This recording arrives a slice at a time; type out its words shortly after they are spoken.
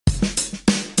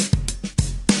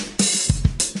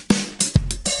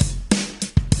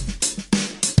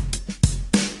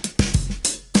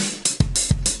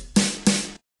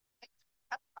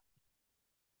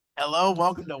Hello,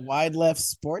 welcome to Wide Left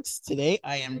Sports. Today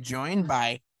I am joined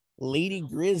by Lady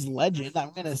Griz legend.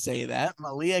 I'm going to say that,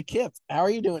 Malia Kipps. How are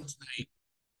you doing tonight?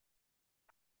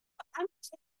 I'm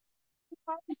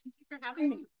fine. Thank you for having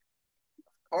me.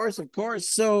 Of course, of course.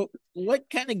 So, what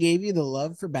kind of gave you the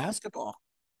love for basketball?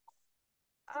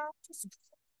 Just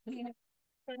being a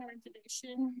fun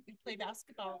tradition, we play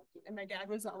basketball, and my dad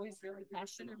was always really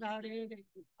passionate about it.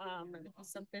 And it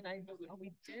was something I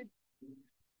always did.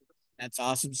 That's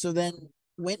awesome. So, then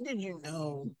when did you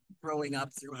know growing up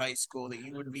through high school that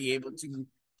you would be able to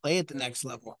play at the next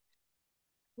level?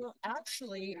 Well,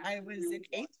 actually, I was in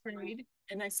eighth grade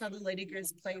and I saw the Lady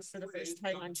Griz play for the first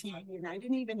time on TV. And I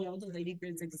didn't even know the Lady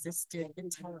Griz existed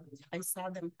until I saw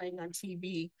them playing on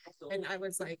TV. And I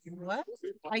was like, what?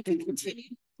 I can continue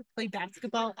to play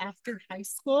basketball after high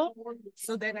school.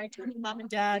 So then I told mom and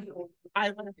dad, I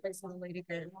want to play for the Lady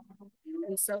Griz.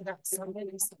 And so that summer,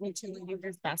 they sent me to Lady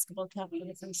Griz basketball camp for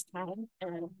the first time.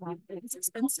 And it was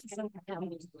expensive. So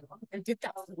I did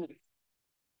that for me.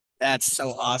 That's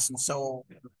so awesome. So,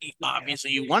 obviously,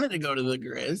 you wanted to go to the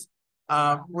Grizz.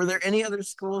 Were there any other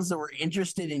schools that were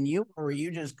interested in you, or were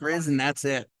you just Grizz and that's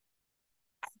it?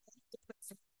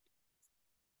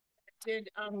 Did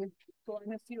go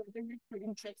on a few other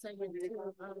recruiting trips. I went to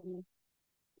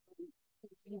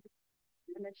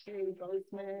MSU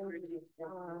Bozeman,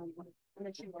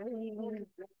 MSU Green,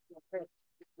 but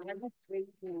I was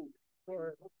waiting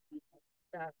for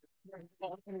that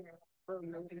for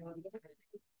moving on.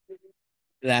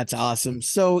 That's awesome.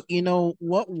 So,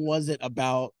 what was it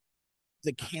about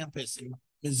the campus in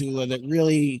Missoula that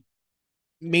really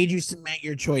made you cement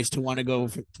your choice to want to go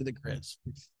to the Grizz?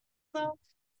 Well,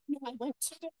 I went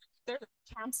to their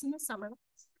camps in the summer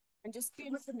and just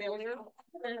being familiar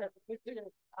with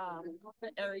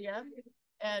the area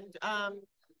and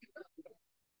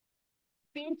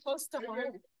being close to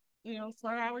home,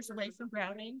 4 hours away from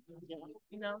Browning,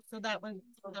 so that was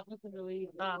really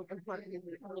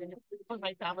important for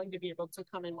my family to be able to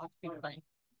come and watch me play.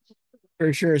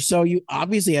 For sure. So, you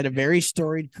obviously had a very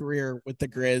storied career with the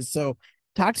Grizz. So,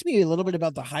 talk to me a little bit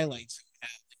about the highlights that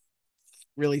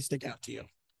really stick out to you.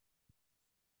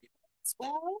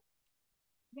 Well,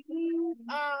 we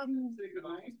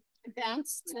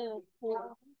advanced to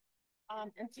four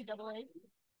NCAA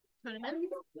tournament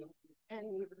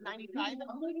in '95.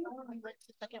 We went to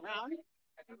the second round,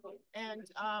 and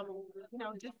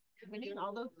just winning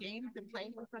all those games and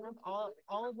playing in front of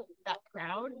all of that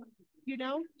crowd.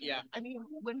 Yeah. I mean,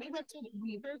 when we went to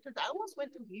Weaver, because I almost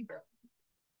went to Weaver,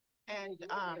 and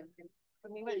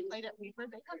when we went and played at Weaver,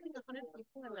 they had like 100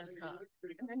 people in their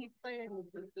and then you play in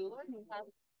Missoula and you have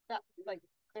that like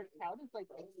their crowd is like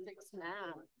 6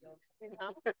 man, you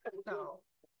know. So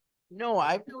No,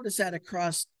 I've noticed that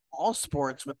across all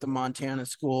sports with the Montana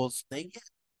schools, they get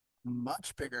a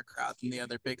much bigger crowd than the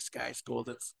other Big Sky schools.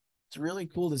 It's really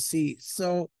cool to see.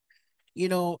 So,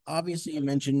 obviously you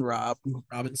mentioned Robin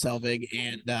Selvig,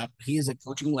 and he is a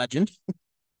coaching legend.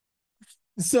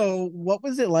 So, what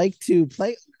was it like to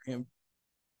play under him?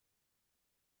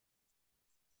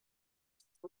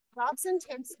 Rob's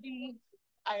intensity,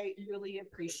 I really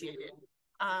appreciated.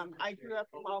 I grew up,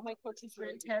 all my coaches were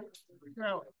intense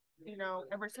throughout,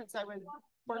 ever since I was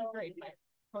fourth grade, my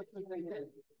coach was intense.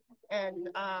 And,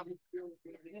 I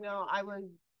was,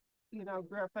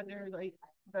 grew up under like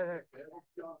the,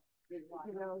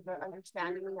 the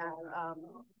understanding that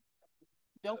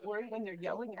don't worry when they're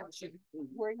yelling at you,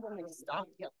 worry when they stop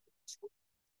yelling at you.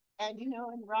 And,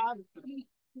 and Rob, he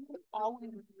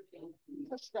always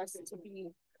pushed us to be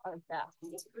our best.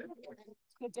 It's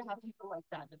good to have people like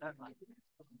that in our life.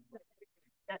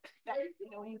 That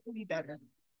you can be better.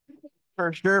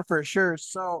 For sure, for sure.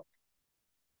 So,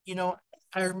 you know,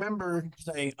 I remember because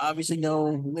I obviously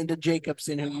know Linda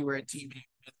Jacobson, who you were at TV.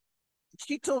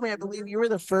 She told me, I believe you were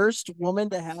the first woman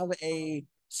to have a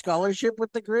scholarship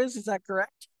with the Grizz. Is that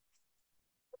correct?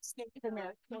 It's Native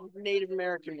American. Native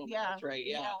American woman. Yeah, That's right.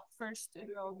 Yeah. first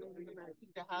enrolled Native American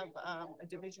to have a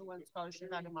Division I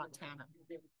scholarship out of Montana.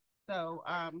 So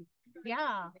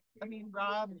yeah, I mean,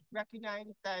 Rob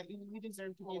recognized that you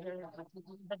deserve to be there like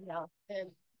everybody else, and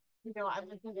I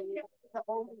was the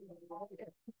only one to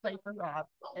play for Rob,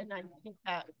 and I think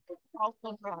that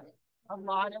also brought a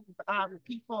lot of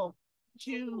people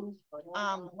to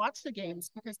watch the games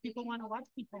because people want to watch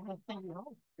people that they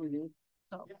know. Mhm.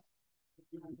 So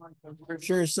For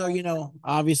sure. So,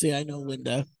 obviously I know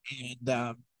Linda.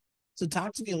 And so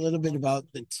talk to me a little bit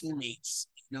about the teammates,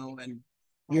 and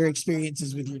your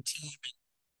experiences with your team and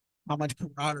how much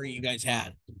camaraderie you guys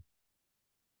had.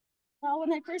 well,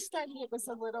 when I first started, it was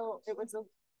a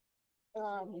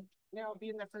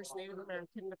being the first Native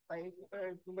American to play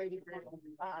the Lady Griz.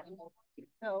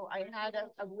 So I had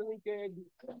a really good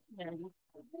and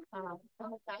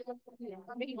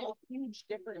that made a huge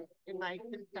difference in my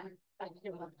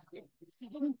perspective. He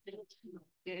didn't think he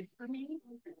did for me.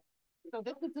 So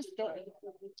this is the story.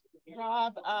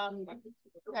 Rob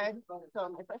said, so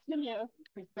my freshman year,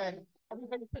 he said,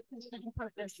 everybody put this student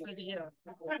purpose for the year.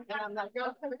 And I'm like,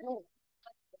 okay,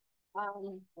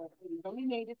 only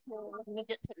native here, we're gonna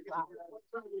get to class.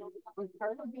 We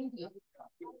started a baby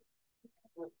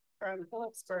from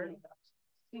Phillipsburg.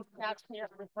 He snatched me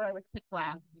up before I was to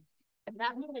class. And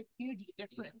that made a huge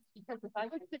difference because if I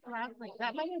was to class like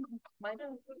that might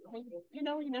have, you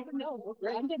never know the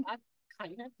random act of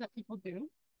kindness that people do.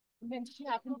 And then she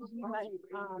happened to be my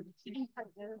shooting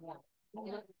partner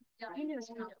junior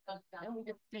school, and we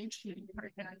did stage shooting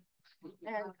partner.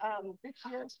 And this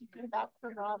year she came back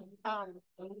from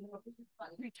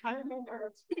retirement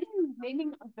or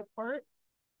naming of the court,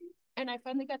 and I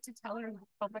finally got to tell her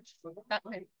how much that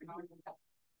meant.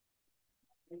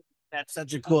 That's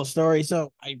such a cool story.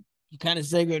 So I kind of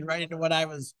segued right into what I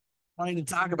was wanting to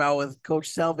talk about with Coach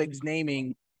Selvig's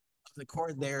naming of the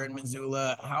court there in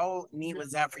Missoula. How neat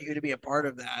was that for you to be a part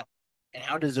of that? And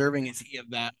how deserving is he of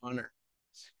that honor?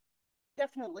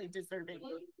 Definitely deserving,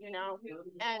 and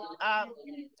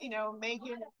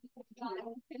Megan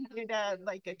did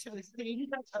like a toasting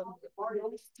of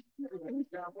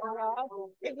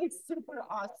it was super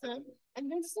awesome, and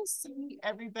just to see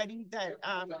everybody that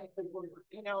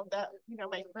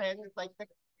my friends, like the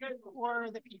core,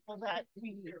 the people that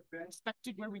we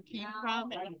respected where we came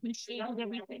from and appreciated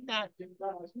everything that it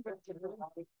was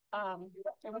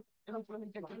really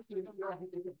good to see.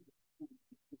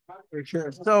 For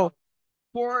sure. So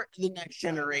for the next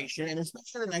generation, and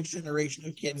especially the next generation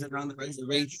of kids that are on the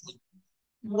reservation,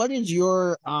 what is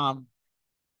your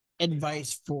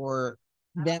advice for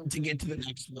them to get to the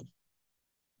next level?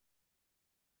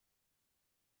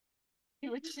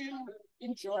 Do what you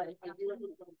enjoy.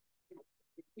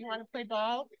 You want to play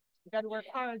ball? You got to work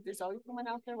hard. There's always someone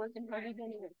out there working harder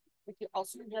than you. But you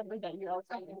also remember that you also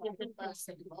have to give good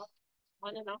person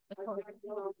on and off the court.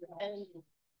 And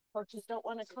coaches don't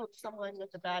want to coach someone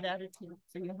with a bad attitude,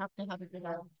 so you have to have a good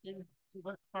attitude. You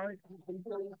work hard and be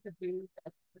willing to do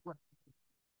extra work.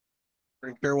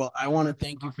 For sure. Well, I want to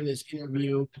thank you for this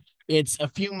interview. It's a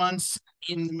few months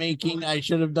in the making. I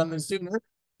should have done this sooner,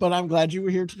 but I'm glad you were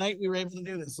here tonight. We were able to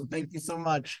do this. So thank you so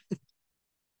much.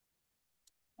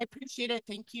 I appreciate it.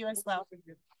 Thank you as well.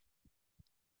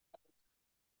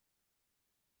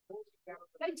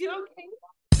 I do okay.